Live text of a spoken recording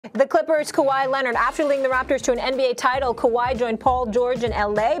The Clippers' Kawhi Leonard. After leading the Raptors to an NBA title, Kawhi joined Paul George in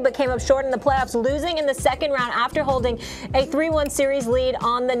LA, but came up short in the playoffs, losing in the second round after holding a 3-1 series lead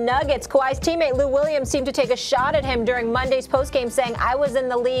on the Nuggets. Kawhi's teammate Lou Williams seemed to take a shot at him during Monday's postgame, saying, "I was in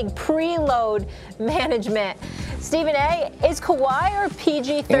the league preload management." Stephen A., is Kawhi or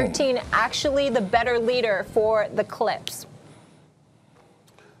PG-13 actually the better leader for the Clips?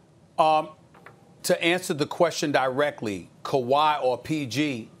 To answer the question directly, Kawhi or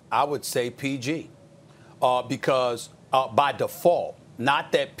PG, I would say PG. Because by default,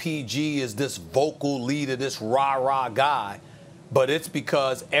 not that PG is this vocal leader, this rah-rah guy, but it's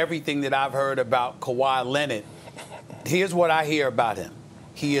because everything that I've heard about Kawhi Leonard, here's what I hear about him.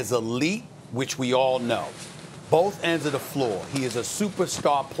 He is elite, which we all know. Both ends of the floor. He is a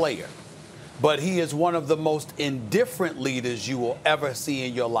superstar player, but he is one of the most indifferent leaders you will ever see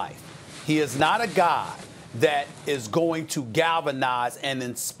in your life. He is not a guy that is going to galvanize and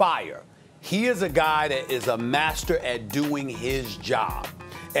inspire. He is a guy that is a master at doing his job,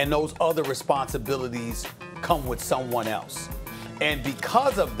 and those other responsibilities come with someone else. And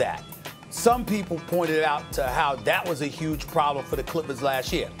because of that, some people pointed out to how that was a huge problem for the Clippers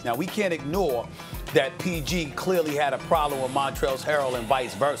last year. Now, we can't ignore that PG clearly had a problem with Montrezl Harrell and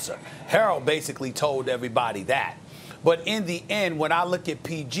vice versa. Harrell basically told everybody that. But in the end, when I look at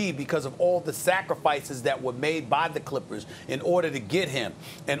PG, because of all the sacrifices that were made by the Clippers in order to get him,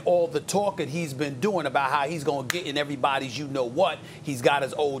 and all the talk that he's been doing about how he's going to get in everybody's you-know-what, he's got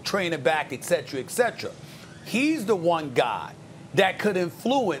his old trainer back, et cetera, he's the one guy that could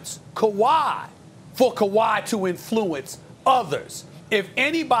influence Kawhi for Kawhi to influence others. If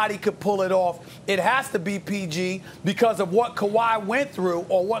anybody could pull it off, it has to be PG because of what Kawhi went through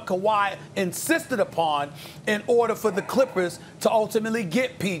or what Kawhi insisted upon in order for the Clippers to ultimately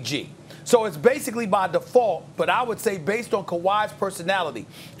get PG. So it's basically by default, but I would say based on Kawhi's personality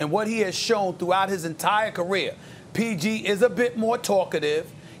and what he has shown throughout his entire career, PG is a bit more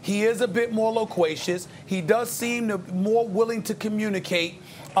talkative. He is a bit more loquacious. He does seem more willing to communicate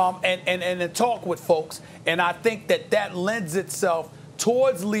and talk with folks. And I think that lends itself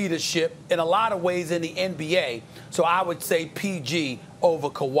towards leadership in a lot of ways in the NBA. So I would say PG over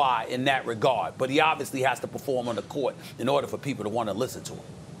Kawhi in that regard. But he obviously has to perform on the court in order for people to want to listen to him.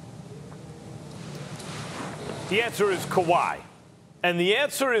 The answer is Kawhi. And the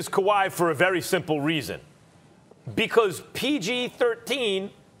answer is Kawhi for a very simple reason. Because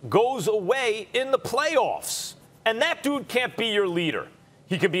PG-13 goes away in the playoffs. And that dude can't be your leader.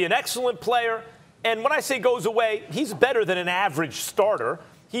 He could be an excellent player. And when I say goes away, he's better than an average starter.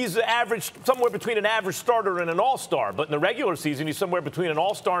 He's average, somewhere between an average starter and an all-star. But in the regular season, he's somewhere between an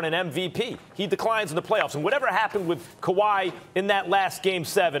all-star and an MVP. He declines in the playoffs. And whatever happened with Kawhi in that last Game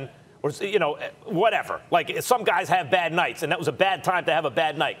 7, or, whatever. Like, some guys have bad nights, and that was a bad time to have a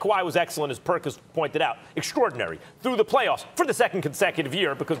bad night. Kawhi was excellent, as Perk has pointed out. Extraordinary. Through the playoffs for the second consecutive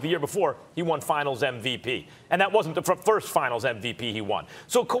year, because the year before, he won Finals MVP. And that wasn't the first Finals MVP he won.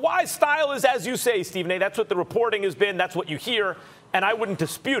 So Kawhi's style is, as you say, Stephen A., that's what the reporting has been. That's what you hear. And I wouldn't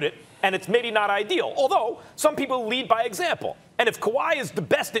dispute it. And it's maybe not ideal. Although, some people lead by example. And if Kawhi is the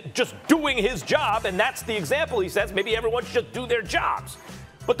best at just doing his job, and that's the example he says, maybe everyone should just do their jobs.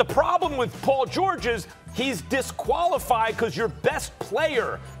 But the problem with Paul George is he's disqualified because your best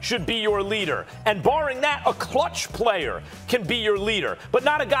player should be your leader. And barring that, a clutch player can be your leader, but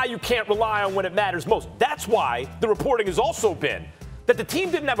not a guy you can't rely on when it matters most. That's why the reporting has also been that the team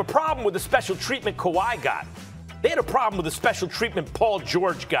didn't have a problem with the special treatment Kawhi got. They had a problem with the special treatment Paul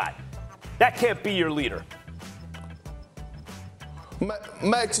George got. That can't be your leader.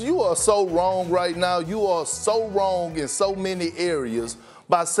 Max, you are so wrong right now. You are so wrong in so many areas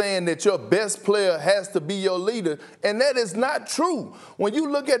by saying that your best player has to be your leader, and that is not true. When you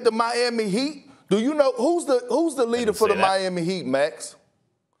look at the Miami Heat, do you know who's the leader for the Miami Heat, Max?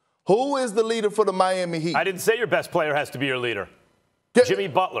 Who is the leader for the Miami Heat? I didn't say your best player has to be your leader. Jimmy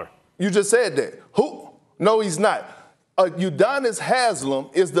Butler. You just said that. Who? No, he's not. Udonis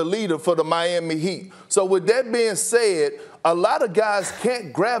Haslem is the leader for the Miami Heat. So with that being said, a lot of guys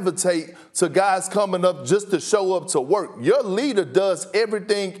can't gravitate to guys coming up just to show up to work. Your leader does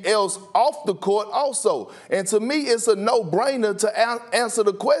everything else off the court also. And to me, it's a no-brainer to answer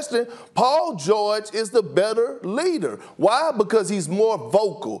the question. Paul George is the better leader. Why? Because he's more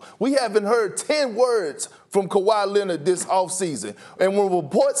vocal. We haven't heard 10 words from Kawhi Leonard this offseason. And when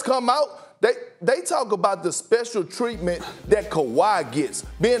reports come out, they talk about the special treatment that Kawhi gets,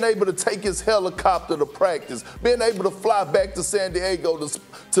 being able to take his helicopter to practice, being able to fly back to San Diego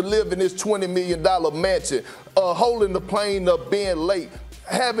to live in his $20 million mansion, holding the plane up, being late.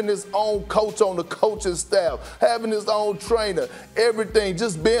 having his own coach on the coaching staff, having his own trainer, everything,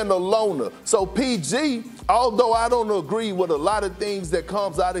 just being a loner. So PG, although I don't agree with a lot of things that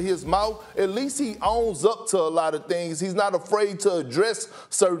comes out of his mouth, at least he owns up to a lot of things. He's not afraid to address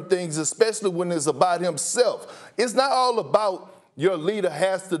certain things, especially when it's about himself. It's not all about your leader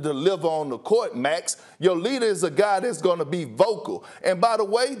has to deliver on the court, Max. Your leader is a guy that's going to be vocal. And by the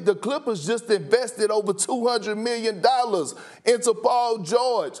way, the Clippers just invested over $200 million into Paul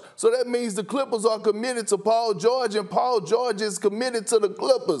George. So that means the Clippers are committed to Paul George, and Paul George is committed to the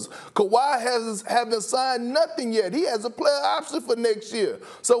Clippers. Kawhi haven't signed nothing yet. He has a player option for next year.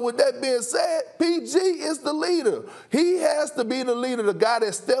 So with that being said, PG is the leader. He has to be the leader, the guy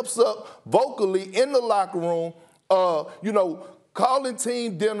that steps up vocally in the locker room, calling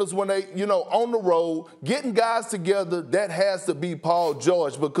team dinners when they, on the road, getting guys together. That has to be Paul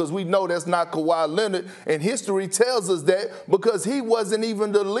George, because we know that's not Kawhi Leonard, and history tells us that because he wasn't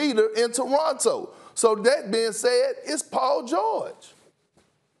even the leader in Toronto. So that being said, it's Paul George.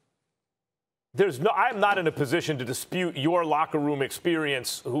 I'm not in a position to dispute your locker room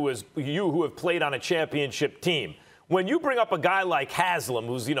experience, who have played on a championship team. When you bring up a guy like Haslam,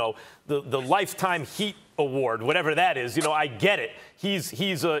 who's, the Lifetime Heat Award, whatever that is, I get it.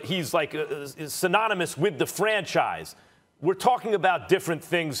 He's like synonymous with the franchise. We're talking about different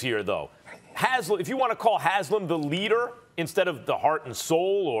things here, though. Haslam, if you want to call Haslam the leader instead of the heart and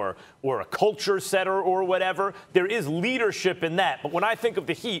soul or a culture setter or whatever, there is leadership in that. But when I think of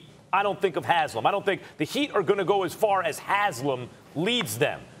the Heat, I don't think of Haslam. I don't think the Heat are going to go as far as Haslam leads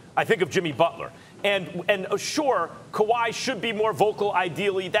them. I think of Jimmy Butler. And sure, Kawhi should be more vocal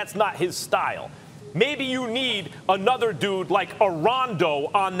ideally. That's not his style. Maybe you need another dude like a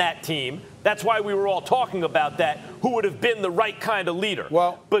Rondo on that team. That's why we were all talking about that, who would have been the right kind of leader.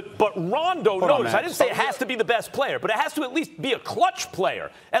 Well, but Rondo, notice, I didn't say it has to be the best player, but it has to at least be a clutch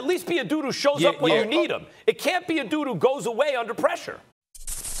player. At least be a dude who shows up when you need him. It can't be a dude who goes away under pressure.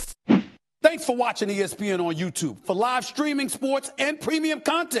 Thanks for watching ESPN on YouTube. For live streaming, sports, and premium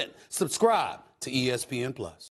content, subscribe to ESPN+.